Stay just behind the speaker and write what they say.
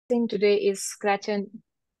discussing today is scratch and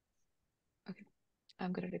okay,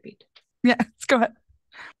 I'm going to repeat. Yeah, let's go ahead.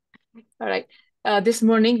 All right. This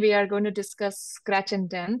morning we are going to discuss scratch and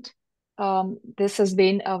dent. This has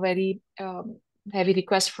been a very heavy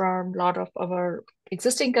request from a lot of our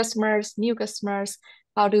existing customers, new customers.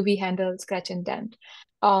 How do we handle scratch and dent?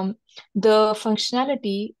 Um, the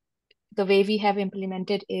functionality, the way we have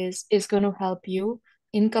implemented is going to help you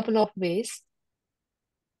in a couple of ways.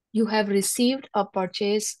 You have received a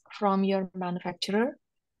purchase from your manufacturer,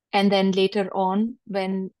 and then later on,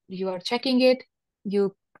 when you are checking it,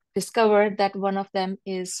 you discover that one of them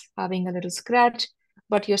is having a little scratch,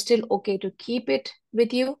 but you're still okay to keep it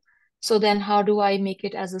with you. So then how do I make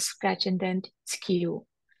it as a scratch and dent SKU?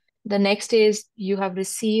 The next is you have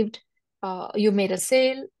received, you made a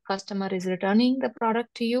sale, customer is returning the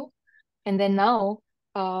product to you, and then now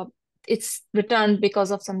uh, it's returned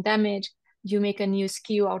because of some damage. You make a new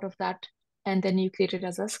SKU out of that, and then you create it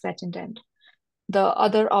as a scratch and dent. The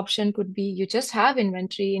other option could be you just have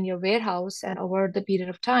inventory in your warehouse, and over the period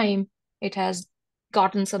of time, it has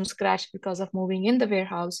gotten some scratch because of moving in the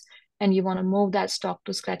warehouse, and you want to move that stock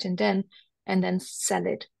to scratch and then sell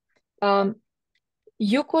it. Um,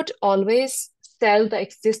 you could always sell the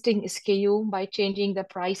existing SKU by changing the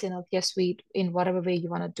price in AltheaSuite in whatever way you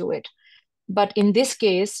want to do it. But in this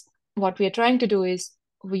case, what we are trying to do is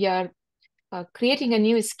we are creating a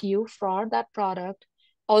new SKU for that product,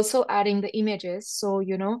 also adding the images. So,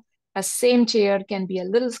 a same chair can be a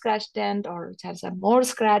little scratch dent or it has a more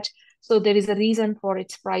scratch. So there is a reason for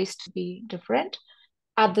its price to be different.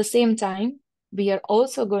 At the same time, we are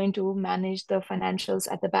also going to manage the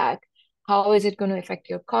financials at the back. How is it going to affect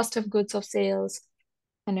your cost of goods of sales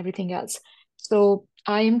and everything else? So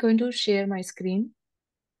I am going to share my screen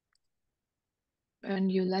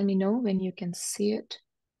and you let me know when you can see it.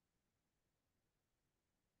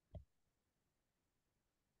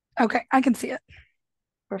 Okay, I can see it.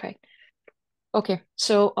 Perfect. Okay,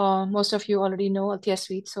 so most of you already know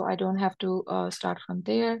AltheaSuite, so I don't have to start from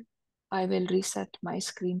there. I will reset my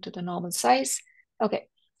screen to the normal size. Okay,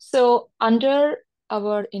 so under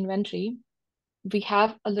our inventory, we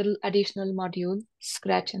have a little additional module,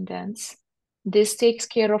 Scratch and Dance. This takes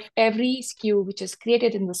care of every SKU which is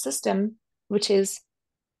created in the system, which is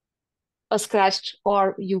a scratched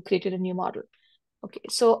or you created a new model. Okay,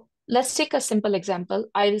 so let's take a simple example.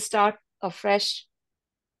 I will start a fresh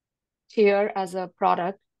here as a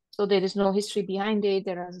product. So there is no history behind it.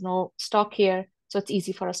 There is no stock here. So it's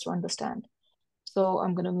easy for us to understand. So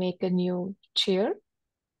I'm going to make a new chair.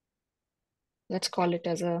 Let's call it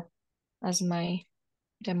as my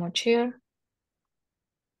demo chair.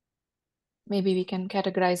 Maybe we can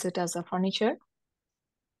categorize it as a furniture.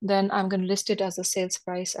 Then I'm going to list it as a sales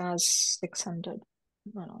price as 600.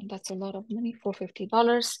 No, that's a lot of money,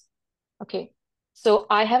 $450. Okay. So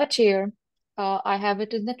I have a chair. I have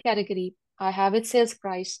it in the category. I have its sales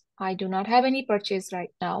price. I do not have any purchase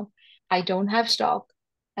right now. I don't have stock.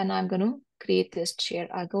 And I'm going to create this chair.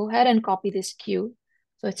 I'll go ahead and copy this queue.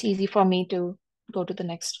 So it's easy for me to go to the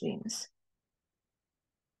next screens.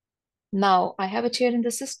 Now I have a chair in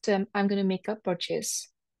the system. I'm going to make a purchase.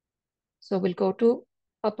 So we'll go to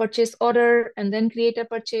a purchase order and then create a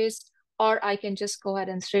purchase, or I can just go ahead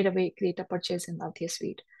and straight away create a purchase in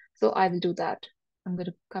AltheaSuite. So I will do that. I'm going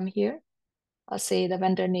to come here. I'll say the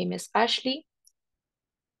vendor name is Ashley.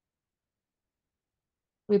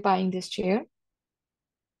 We're buying this chair.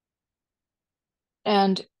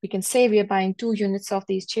 And we can say we are buying 2 units of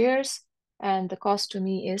these chairs, and the cost to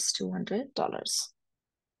me is $200.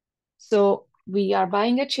 So we are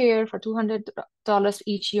buying a chair for $200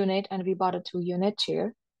 each unit, and we bought a 2-unit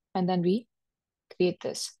chair, and then we create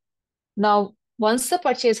this. Now, once the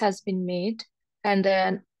purchase has been made, and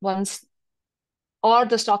then or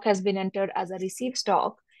the stock has been entered as a received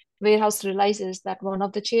stock, warehouse realizes that one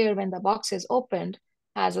of the chair, when the box is opened,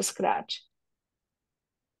 has a scratch.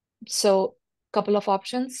 So, couple of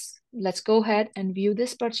options. Let's go ahead and view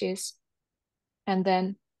this purchase, and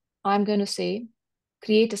then I'm going to say,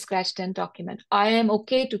 create a scratch dent document. I am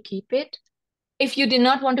okay to keep it. If you did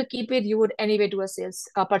not want to keep it, you would anyway do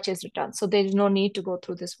a purchase return. So there is no need to go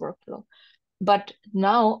through this workflow. But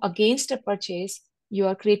now against a purchase, you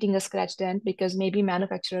are creating a scratch dent because maybe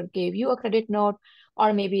manufacturer gave you a credit note,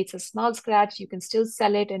 or maybe it's a small scratch. You can still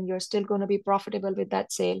sell it and you're still going to be profitable with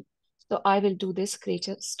that sale. So I will do this, create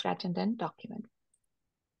a scratch and dent document.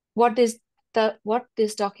 What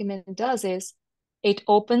this document does is it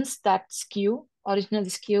opens that SKU. Original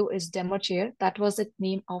SKU is demo chair. That was the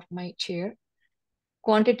name of my chair.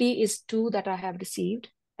 Quantity is 2 that I have received.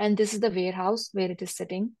 And this is the warehouse where it is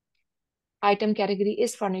sitting. Item category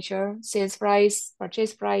is furniture, sales price,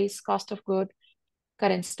 purchase price, cost of good,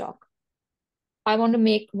 current stock. I want to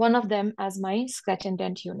make one of them as my scratch and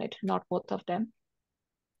dent unit, not both of them.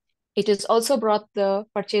 It is also brought the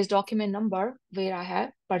purchase document number where I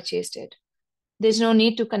have purchased it. There's no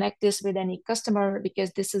need to connect this with any customer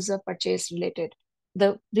because this is a purchase related.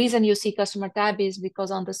 The reason you see customer tab is because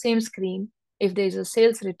on the same screen, if there's a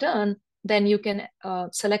sales return, then you can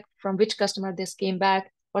select from which customer this came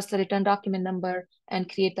back, what's the return document number,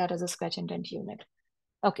 and create that as a scratch and dent unit.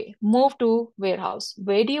 Okay, move to warehouse.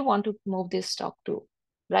 Where do you want to move this stock to?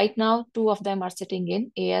 Right now, two of them are sitting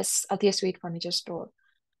in AltheaSuite Furniture Store.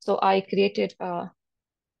 So I created a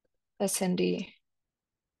SND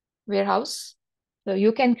warehouse. So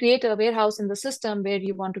you can create a warehouse in the system where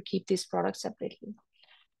you want to keep these products separately.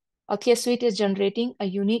 AltheaSuite is generating a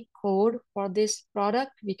unique code for this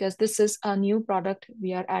product because this is a new product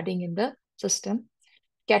we are adding in the system.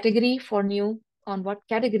 Category for new, on what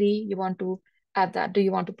category you want to add that. Do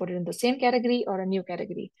you want to put it in the same category or a new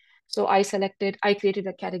category? So I created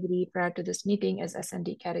a category prior to this meeting as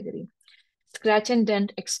S&D category. Scratch and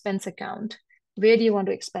dent expense account. Where do you want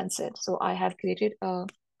to expense it? So I have created a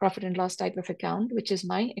profit and loss type of account, which is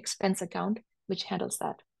my expense account, which handles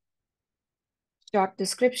that. Short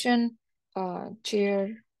description,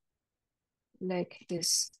 chair, leg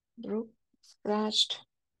is broke, scratched.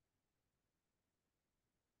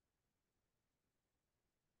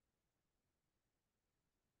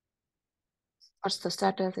 What's the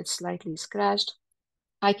status? It's slightly scratched.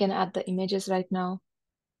 I can add the images right now.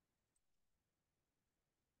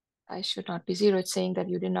 I should not be zero. It's saying that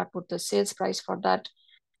you did not put the sales price for that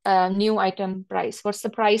new item price. What's the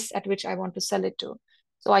price at which I want to sell it to?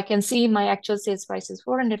 So I can see my actual sales price is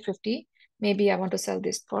 $450. Maybe I want to sell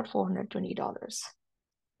this for $420.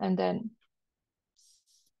 And then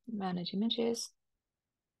manage images.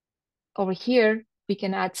 Over here, we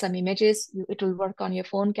can add some images. It will work on your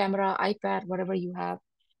phone camera, iPad, whatever you have.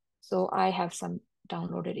 So I have some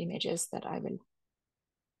downloaded images that I will.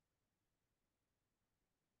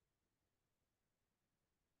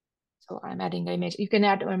 So I'm adding an image. You can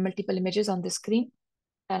add multiple images on the screen,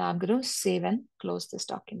 and I'm going to save and close this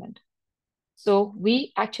document. So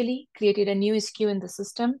we actually created a new SKU in the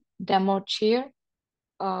system. Demo chair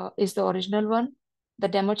is the original one. The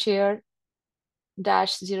demo chair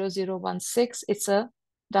 -0016, it's a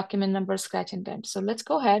document number scratch and dent. So let's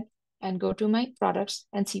go ahead and go to my products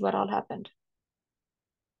and see what all happened.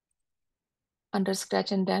 Under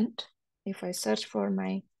scratch and dent, if I search for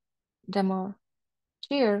my demo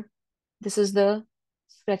chair, this is the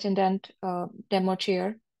scratch and dent demo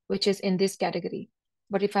chair, which is in this category.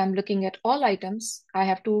 But if I'm looking at all items, I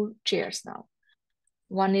have two chairs now.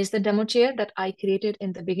 One is the demo chair that I created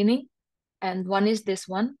in the beginning, and one is this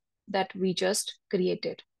one that we just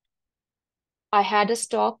created. I had a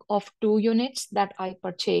stock of 2 units that I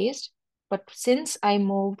purchased, but since I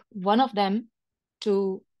moved one of them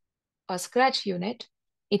to a scratch unit,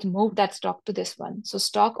 it moved that stock to this one. So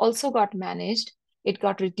stock also got managed. It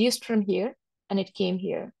got reduced from here and it came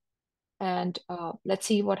here. And let's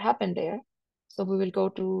see what happened there. So we will go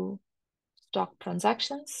to stock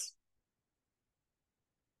transactions.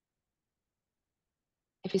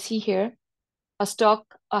 If you see here, a stock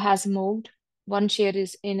has moved, one share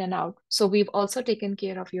is in and out. So we've also taken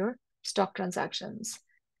care of your stock transactions.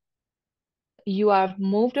 You have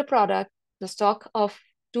moved a product, the stock of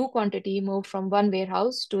 2 quantity moved from one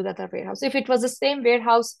warehouse to the other warehouse. If it was the same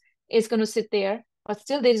warehouse, it's going to sit there, but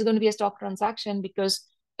still there is going to be a stock transaction because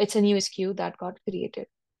it's a new SKU that got created.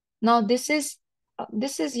 Now this is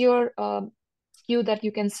your SKU that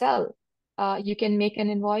you can sell. You can make an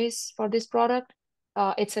invoice for this product.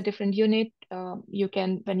 It's a different unit. You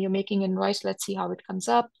can, when you're making invoice, let's see how it comes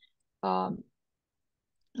up.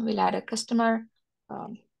 We'll add a customer.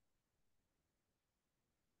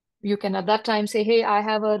 You can at that time say, hey, I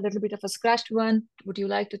have a little bit of a scratched one. Would you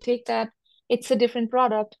like to take that? It's a different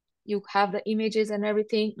product. You have the images and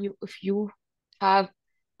everything. If you have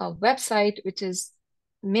a website, which is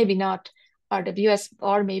maybe not RWS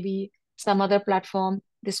or maybe some other platform,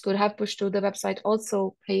 this could have pushed to the website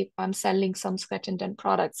also, hey, I'm selling some scratch and dent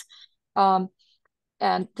products.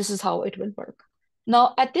 And this is how it will work.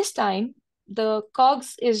 Now, at this time, the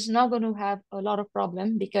COGS is now going to have a lot of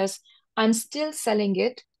problem because I'm still selling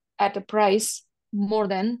it at a price more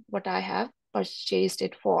than what I have purchased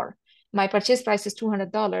it for. My purchase price is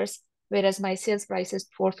 $200, whereas my sales price is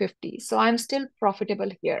 $450. So I'm still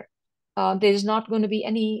profitable here. There is not going to be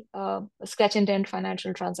any scratch and dent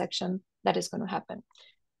financial transaction that is going to happen.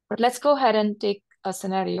 But let's go ahead and take a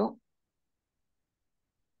scenario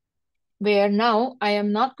where now I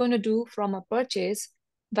am not going to do from a purchase,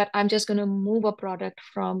 but I'm just going to move a product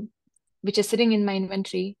from which is sitting in my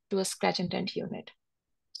inventory to a scratch and dent unit.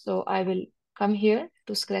 So I will come here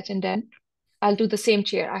to scratch and dent. I'll do the same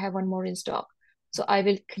chair. I have one more in stock. So I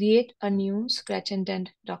will create a new scratch and dent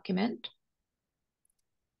document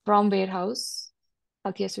from warehouse,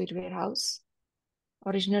 AltheaSuite warehouse.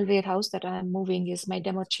 Original warehouse that I'm moving is my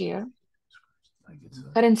demo chair.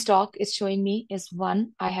 Current stock is showing me is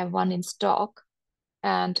one. I have one in stock,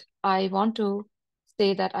 and I want to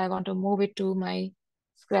say that I want to move it to my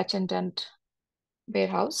scratch and dent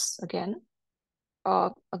warehouse again.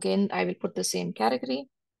 Again, I will put the same category.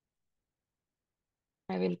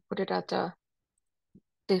 I will put it at a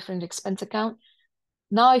different expense account.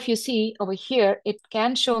 Now, if you see over here, it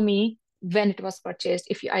can show me when it was purchased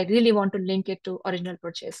if I really want to link it to original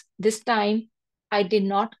purchase. This time, I did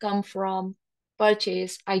not come from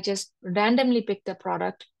purchase. I just randomly picked the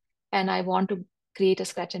product and I want to create a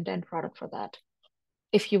scratch and dent product for that.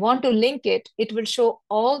 If you want to link it, it will show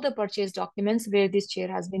all the purchase documents where this chair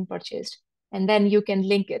has been purchased. And then you can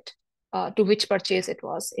link it to which purchase it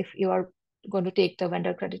was if you are going to take the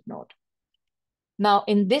vendor credit note. Now,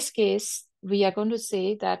 in this case, we are going to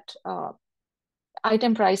say that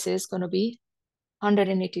item price is going to be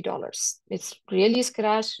 $180. It's really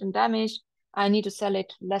scratched and damaged. I need to sell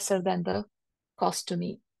it lesser than the cost to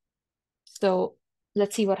me. So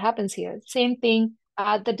let's see what happens here. Same thing,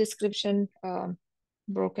 add the description,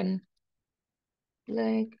 broken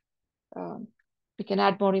leg. We can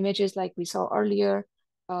add more images like we saw earlier.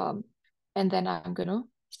 And then I'm going to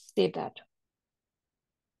save that.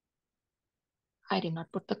 I did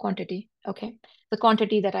not put the quantity. Okay. The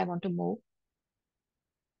quantity that I want to move.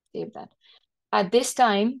 Save that. At this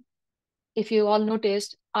time, if you all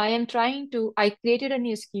noticed, I created a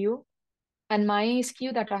new SKU, and my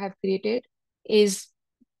SKU that I have created is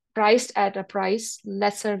priced at a price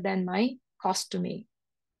lesser than my cost to me.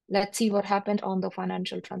 Let's see what happened on the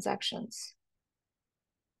financial transactions.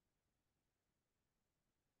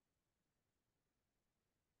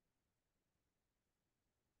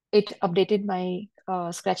 It updated my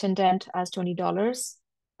scratch and dent as $20.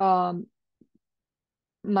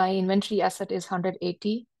 My inventory asset is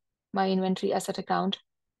 180. My inventory asset account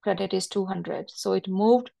credit is 200. So it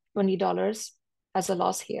moved $20 as a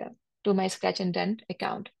loss here to my scratch and dent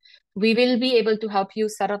account. We will be able to help you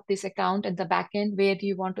set up this account at the back end. Where do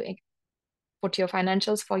you want to put your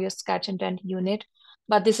financials for your scratch and dent unit?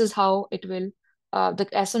 But this is how it will,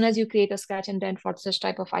 as soon as you create a scratch and dent for such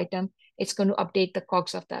type of item, it's going to update the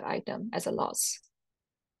COGS of that item as a loss.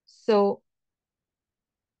 So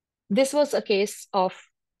this was a case of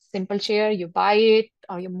simple chair. You buy it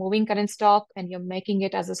or you're moving current stock and you're making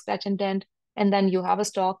it as a scratch and dent, and then you have a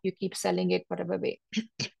stock, you keep selling it whatever way.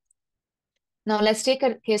 Now let's take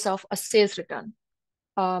a case of a sales return.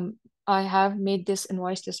 I have made this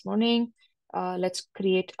invoice this morning. Let's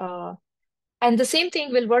create and the same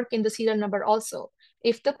thing will work in the serial number also.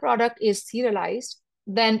 If the product is serialized,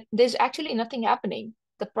 then there's actually nothing happening.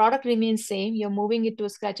 The product remains same. You're moving it to a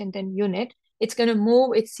scratch and dent unit. It's going to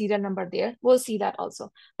move its serial number there. We'll see that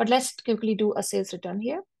also. But let's quickly do a sales return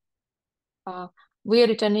here. We are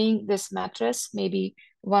returning this mattress, maybe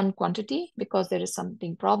one quantity because there is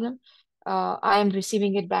something problem. I am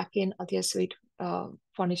receiving it back in AltheaSuite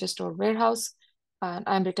furniture store warehouse, and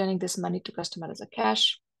I'm returning this money to customer as a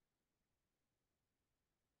cash.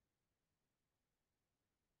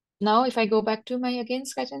 Now, if I go back to my, again,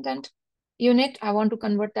 scratch and dent unit, I want to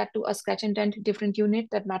convert that to a scratch and dent different unit,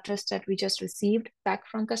 that mattress that we just received back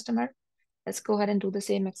from customer. Let's go ahead and do the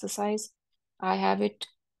same exercise. I have it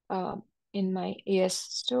in my AS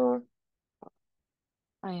store.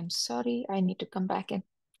 I am sorry, I need to come back and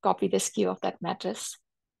copy the SKU of that mattress.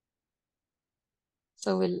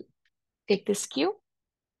 So we'll take this SKU.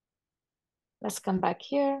 Let's come back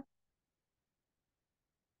here.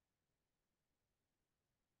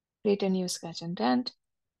 Create a new scratch and dent.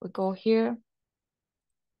 We go here.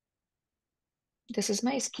 This is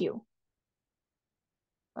my SKU.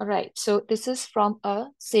 All right, so this is from a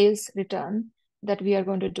sales return that we are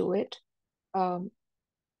going to do it. Okay,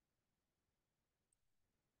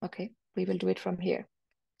 we will do it from here.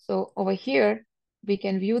 So over here, we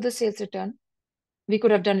can view the sales return. We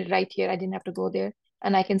could have done it right here. I didn't have to go there.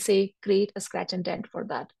 And I can say, create a scratch and dent for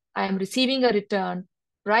that. I am receiving a return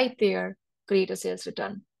right there, create a sales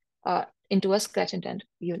return into a scratch and dent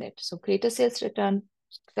unit. So create a sales return,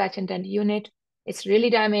 scratch and dent unit. It's really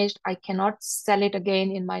damaged. I cannot sell it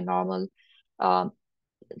again in my normal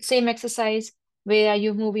same exercise. Where are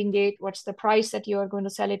you moving it? What's the price that you are going to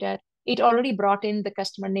sell it at? It already brought in the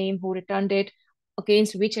customer name who returned it,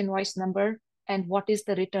 against which invoice number, and what is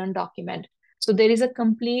the return document. So there is a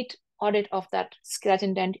complete audit of that scratch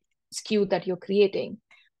and dent SKU that you're creating.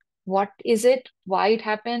 what is it, why it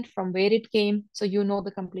happened, from where it came. So you know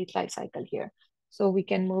the complete life cycle here. So we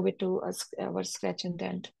can move it to our scratch and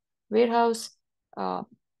dent warehouse. Uh,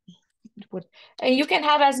 and you can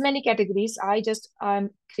have as many categories. I'm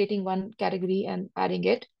creating one category and adding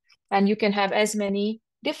it. And you can have as many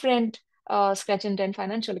different scratch and dent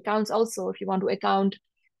financial accounts also. If you want to account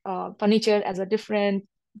furniture as a different,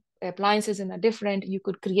 appliances in a different, you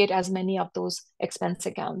could create as many of those expense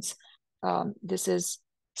accounts. This is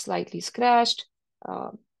slightly scratched,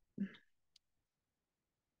 uh,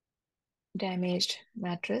 damaged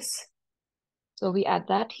mattress. So we add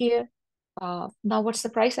that here. Now what's the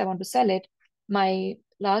price I want to sell it? My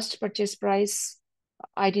last purchase price,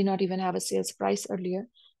 I did not even have a sales price earlier.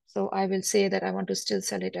 So I will say that I want to still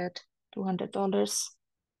sell it at $200.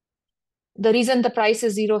 The reason the price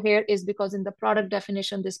is zero here is because in the product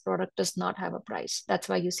definition, this product does not have a price. That's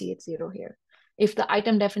why you see it zero here. If the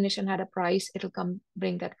item definition had a price, it'll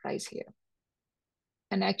bring that price here.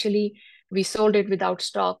 And actually, we sold it without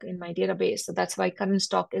stock in my database. So that's why current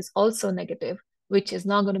stock is also negative, which is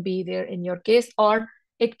not going to be there in your case, or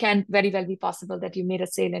it can very well be possible that you made a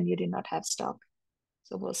sale and you did not have stock.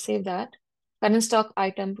 So we'll save that. Current stock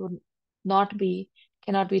item would not be,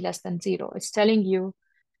 cannot be less than zero. It's telling you,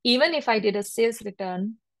 even if I did a sales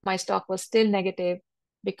return, my stock was still negative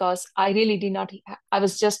because I really did not, I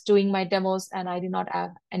was just doing my demos and I did not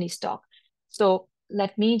have any stock. So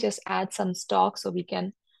let me just add some stock so we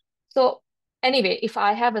can, so anyway, if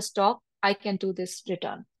I have a stock, I can do this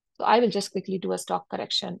return. So I will just quickly do a stock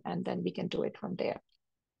correction and then we can do it from there.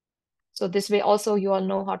 So this way also you all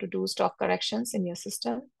know how to do stock corrections in your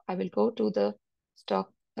system. I will go to the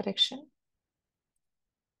stock correction.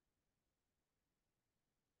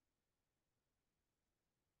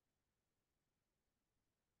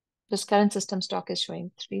 This current system stock is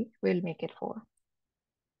showing 3. We'll make it 4.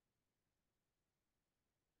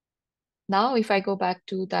 Now, if I go back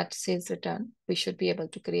to that sales return, we should be able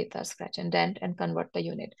to create the scratch and dent and convert the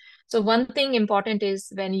unit. So one thing important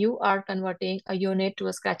is when you are converting a unit to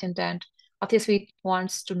a scratch and dent, AltheaSuite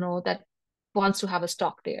wants to have a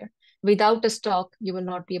stock there. Without a stock, you will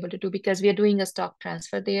not be able to do, because we are doing a stock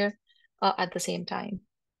transfer there at the same time.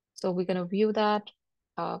 So we're going to view that.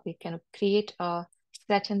 We can create a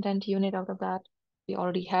scratch and dent unit out of that. We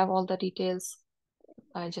already have all the details.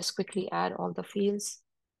 I just quickly add all the fields.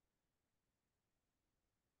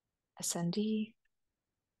 SND.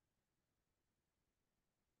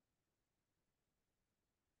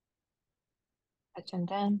 Scratch and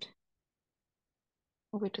dent.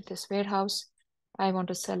 Move it to this warehouse. I want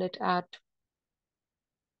to sell it at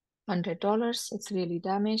 $100. It's really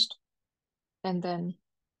damaged. And then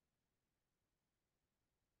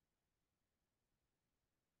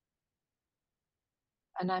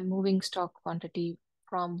I'm moving stock quantity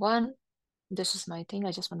from 1. This is my thing.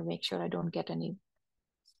 I just want to make sure I don't get any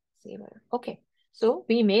saver. Okay, so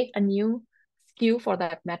we made a new SKU for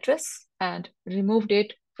that mattress and removed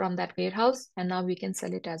it from that warehouse. And now we can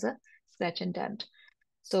sell it as a scratch and dent.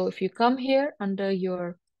 So if you come here under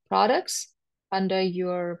your products, under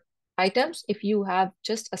your items, if you have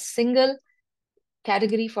just a single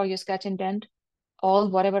category for your scratch and dent,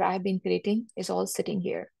 whatever I've been creating is all sitting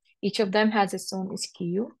here. Each of them has its own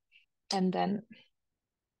SKU. And then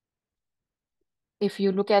if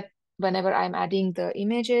you look at whenever I'm adding the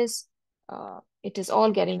images, it is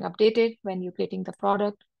all getting updated when you're creating the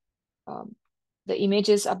product. The image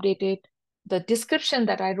is updated. The description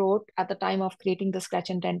that I wrote at the time of creating the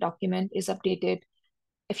scratch and dent document is updated.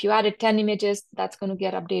 If you added 10 images, that's going to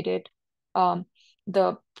get updated.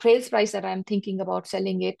 The sales price that I'm thinking about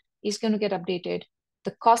selling it is going to get updated.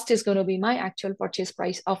 The cost is going to be my actual purchase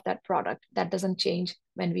price of that product. That doesn't change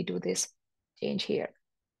when we do this change here.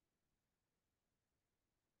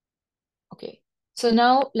 Okay, so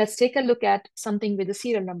now let's take a look at something with the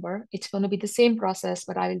serial number. It's going to be the same process,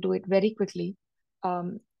 but I will do it very quickly.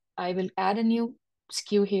 I will add a new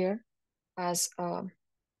SKU here as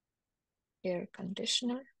air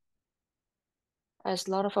conditioner. As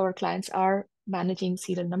a lot of our clients are managing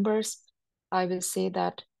serial numbers, I will say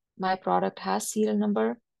that my product has serial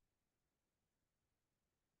number.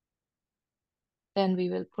 Then we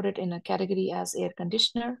will put it in a category as air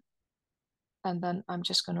conditioner. And then I'm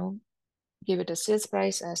just going to give it a sales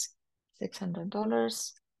price as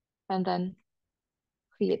 $600 and then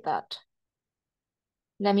create that.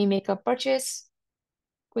 Let me make a purchase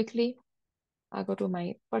quickly. I'll go to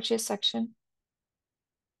my purchase section.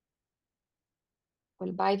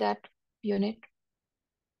 We'll buy that unit.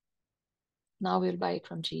 Now we'll buy it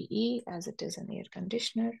from GE as it is an air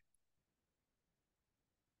conditioner.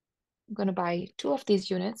 I'm going to buy 2 of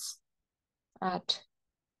these units at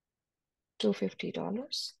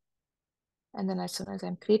 $250. And then as soon as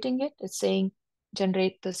I'm creating it, it's saying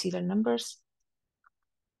generate the serial numbers.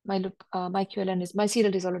 My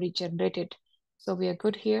serial is already generated. So we are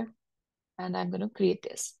good here. And I'm going to create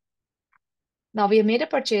this. Now we have made a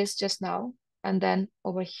purchase just now. And then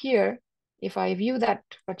over here, if I view that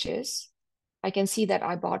purchase, I can see that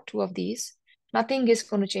I bought 2 of these. Nothing is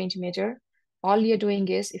going to change major. All you're doing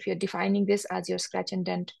is, if you're defining this as your scratch and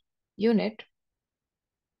dent unit,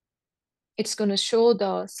 it's going to show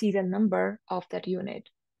the serial number of that unit.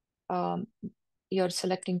 You're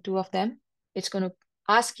selecting 2 of them. It's going to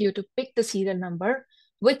ask you to pick the serial number,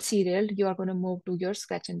 which serial you are going to move to your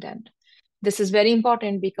scratch and dent. This is very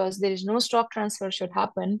important because there is no stock transfer should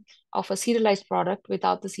happen of a serialized product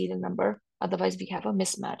without the serial number. Otherwise, we have a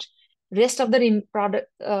mismatch. Rest of the product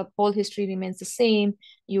whole history remains the same.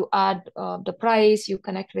 You add the price, you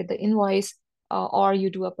connect with the invoice, or you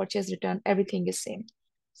do a purchase return. Everything is same.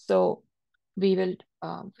 So we will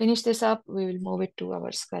finish this up. We will move it to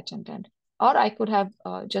our scratch and dent. Or I could have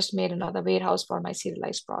just made another warehouse for my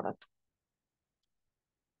serialized product.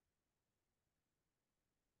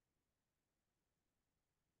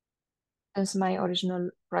 Since my original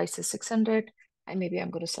price is 600, and maybe I'm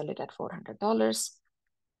going to sell it at $400.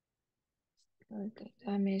 Okay,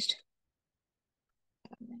 damaged.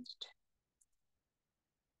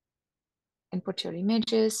 Input your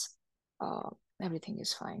images. Everything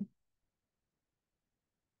is fine.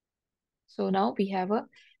 So now we have a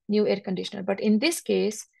new air conditioner. But in this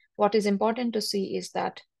case, what is important to see is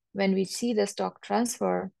that when we see the stock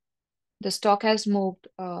transfer, the stock has moved,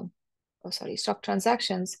 stock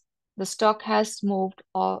transactions, the stock has moved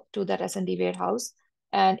to that S&D warehouse,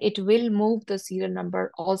 and it will move the serial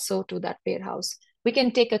number also to that warehouse. We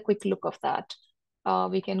can take a quick look of that.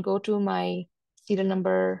 We can go to my serial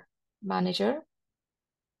number manager.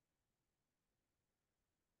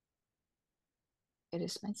 It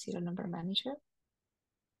is my serial number manager.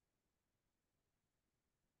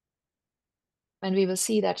 And we will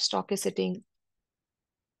see that stock is sitting.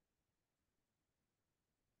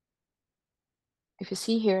 If you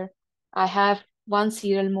see here, I have one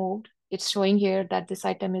serial moved. It's showing here that this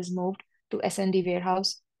item is moved to S&D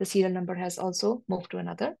warehouse. The serial number has also moved to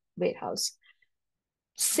another warehouse.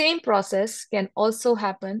 Same process can also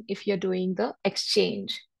happen if you're doing the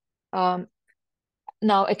exchange.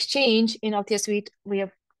 Now, exchange in AltheaSuite, we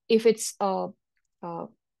have, if it's a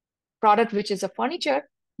product which is a furniture,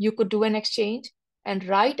 you could do an exchange. And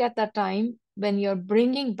right at that time, when you're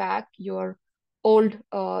bringing back your old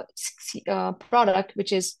product,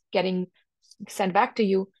 which is getting sent back to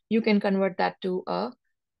you, you can convert that to a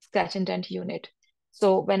scratch and dent unit.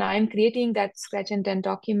 So when I'm creating that scratch and dent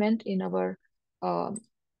document in our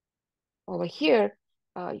over here,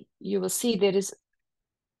 you will see there is,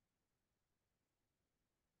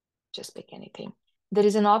 just pick anything. There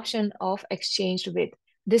is an option of exchanged with.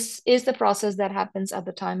 This is the process that happens at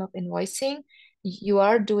the time of invoicing. You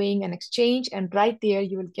are doing an exchange, and right there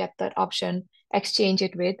you will get that option, exchange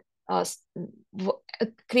it with,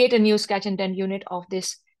 create a new scratch and dent unit of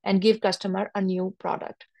this and give customer a new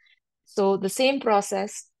product. So the same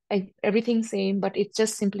process, everything same, but it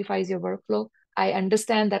just simplifies your workflow. I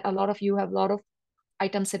understand that a lot of you have a lot of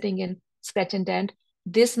items sitting in scratch and dent.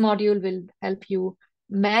 This module will help you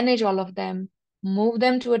manage all of them, move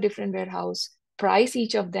them to a different warehouse, price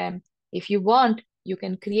each of them. If you want, you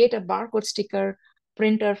can create a barcode sticker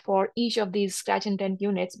printer for each of these scratch and dent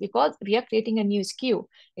units, because we are creating a new SKU.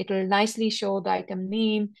 It will nicely show the item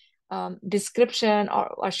name, description,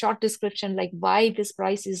 or a short description like why this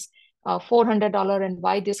price is $400 and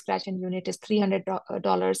why this scratch and unit is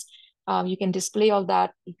 $300. You can display all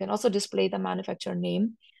that. You can also display the manufacturer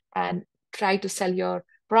name and try to sell your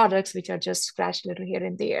products, which are just scratched little here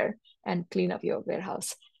and there, and clean up your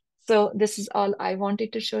warehouse. So this is all I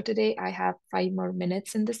wanted to show today. I have 5 more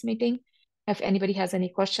minutes in this meeting. If anybody has any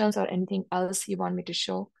questions or anything else you want me to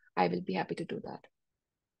show, I will be happy to do that.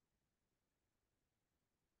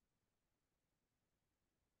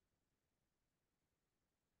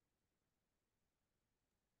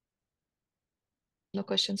 No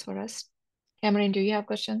questions for us? Cameron, do you have a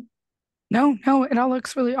question? No, it all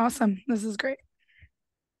looks really awesome. This is great.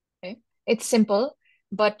 Okay. It's simple,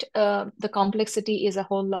 but the complexity is a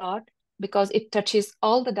whole lot because it touches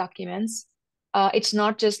all the documents. It's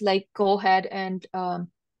not just like go ahead and uh,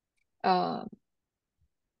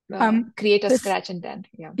 create a This, scratch and dent.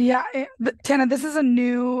 Yeah. yeah, Tana, this is a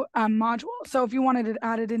new module. So if you wanted it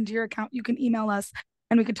added into your account, you can email us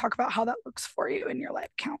and we could talk about how that looks for you in your live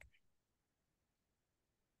account.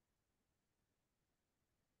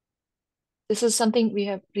 This is something we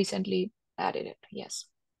have recently added it. Yes.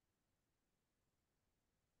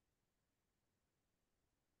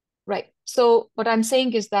 Right. So what I'm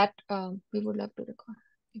saying is that we would love to record.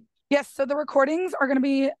 Yes, so the recordings are going to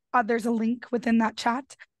be, there's a link within that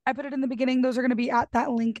chat. I put it in the beginning. Those are going to be at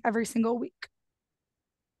that link every single week.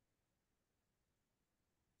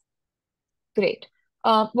 Great.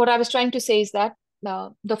 What I was trying to say is that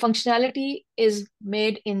the functionality is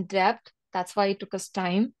made in depth. That's why it took us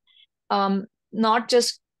time. Not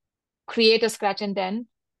just create a scratch and dent,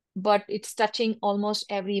 but it's touching almost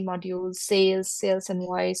every module: sales, sales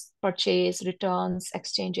invoice, purchase, returns,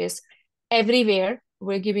 exchanges. Everywhere,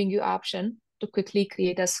 we're giving you option to quickly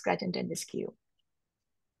create a scratch and dent SKU.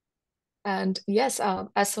 And yes,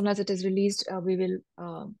 as soon as it is released, we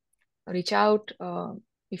will reach out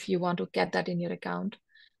if you want to get that in your account.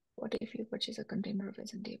 What if you purchase a container of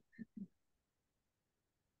S&D?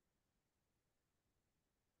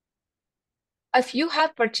 If you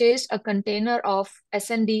have purchased a container of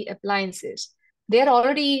S&D appliances, they're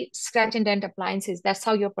already scratch and dent appliances. That's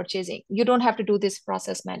how you're purchasing. You don't have to do this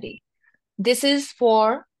process, Mandy. This is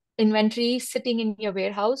for inventory sitting in your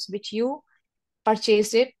warehouse, which you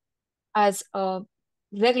purchased it as a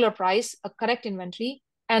regular price, a correct inventory,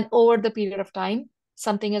 and over the period of time,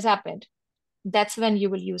 something has happened. That's when you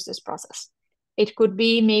will use this process. It could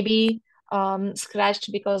be maybe scratched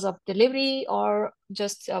because of delivery or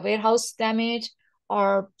just a warehouse damage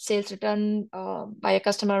or sales return by a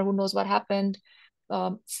customer who knows what happened,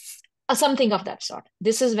 something of that sort.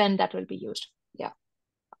 This is when that will be used. Yeah.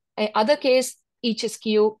 Other case, each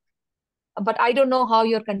SKU, but I don't know how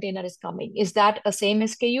your container is coming. Is that a same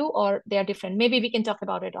SKU or they are different? Maybe we can talk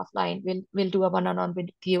about it offline. We'll do a one-on-one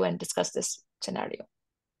with you and discuss this scenario.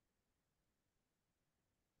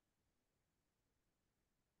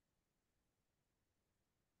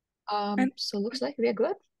 So looks like we are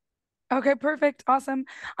good. Okay, perfect. Awesome.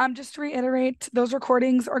 Just to reiterate, those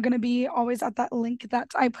recordings are going to be always at that link that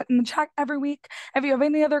I put in the chat every week. If you have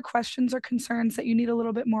any other questions or concerns that you need a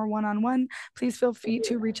little bit more one-on-one, please feel free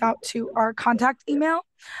to reach out to our contact email.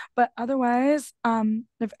 But otherwise,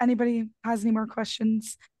 if anybody has any more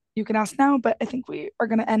questions, you can ask now, but I think we are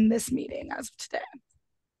going to end this meeting as of today.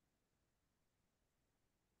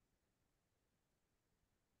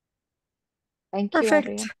 Thank you, Perfect.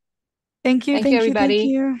 Adrian. Thank you. Thank you, everybody. Thank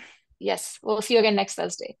you. Yes, we'll see you again next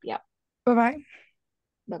Thursday. Yeah. Bye-bye.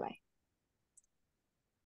 Bye-bye.